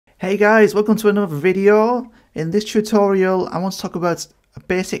Hey guys, welcome to another video. In this tutorial, I want to talk about a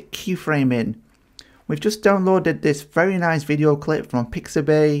basic keyframing. We've just downloaded this very nice video clip from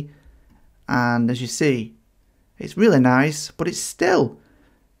Pixabay, and as you see, it's really nice, but it's still,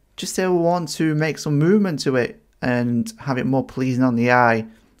 just say we want to make some movement to it and have it more pleasing on the eye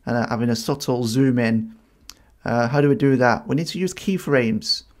and having a subtle zoom in. How do we do that? We need to use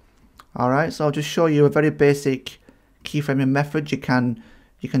keyframes. Alright, so I'll just show you a very basic keyframing method. You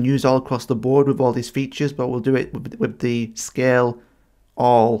can use all across the board with all these features, but we'll do it with the scale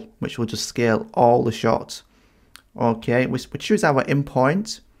all, which will just scale all the shots. Okay, we choose our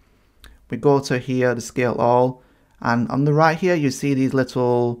endpoint. We go to here, the scale all, and on the right here you see these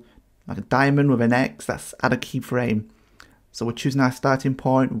little, like a diamond with an X, that's add a keyframe. So we're choosing our starting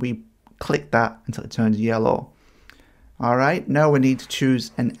point, we click that until it turns yellow. Alright, now we need to choose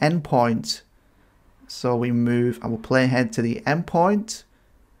an endpoint. So we move our playhead to the endpoint.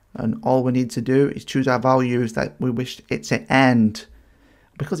 And all we need to do is choose our values that we wish it to end.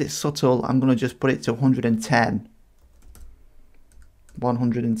 Because it's subtle, I'm going to just put it to 110.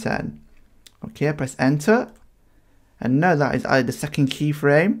 110. Okay, press enter. And now that is added the second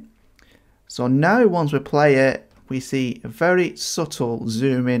keyframe. So now once we play it, we see a very subtle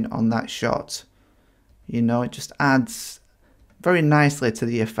zoom in on that shot. You know, it just adds very nicely to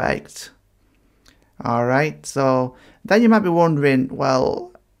the effect. Alright, so then you might be wondering, well,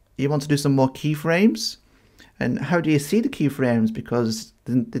 you want to do some more keyframes, and how do you see the keyframes, because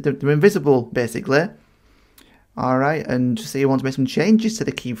they're invisible basically. Alright, and just say you want to make some changes to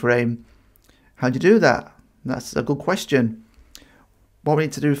the keyframe. How do you do that? That's a good question. What we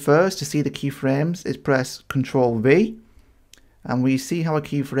need to do first to see the keyframes is press Ctrl V, and we see our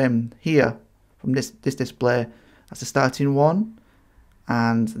keyframe here from this display. That's the starting one,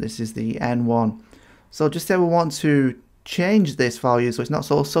 and this is the end one. So just say we want to change this value so it's not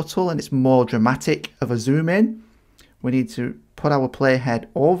so subtle and it's more dramatic of a zoom in. We need to put our playhead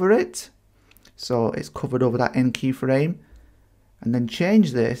over it so it's covered over that end keyframe, and then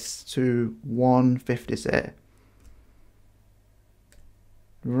change this to 150, say.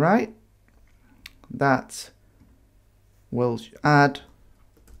 Right, that will add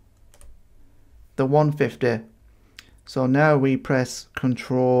the 150. So now we press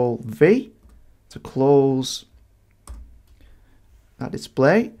Ctrl V to close that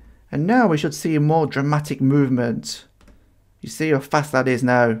display, and now we should see a more dramatic movement. You see how fast that is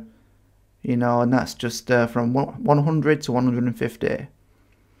now, you know, and that's just from 100 to 150.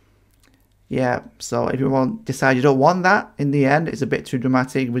 Yeah, so if you decide you don't want that in the end, it's a bit too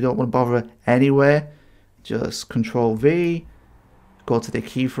dramatic, we don't want to bother anyway, just Ctrl V, go to the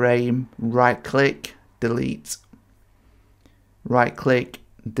keyframe, right click, delete, right click,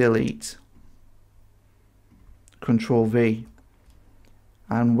 delete, Ctrl V.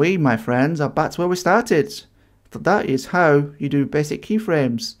 And we, my friends, are back to where we started. So that is how you do basic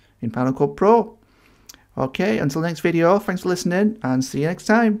keyframes in Final Cut Pro. Okay, until next video, thanks for listening and see you next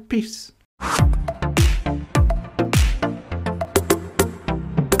time. Peace.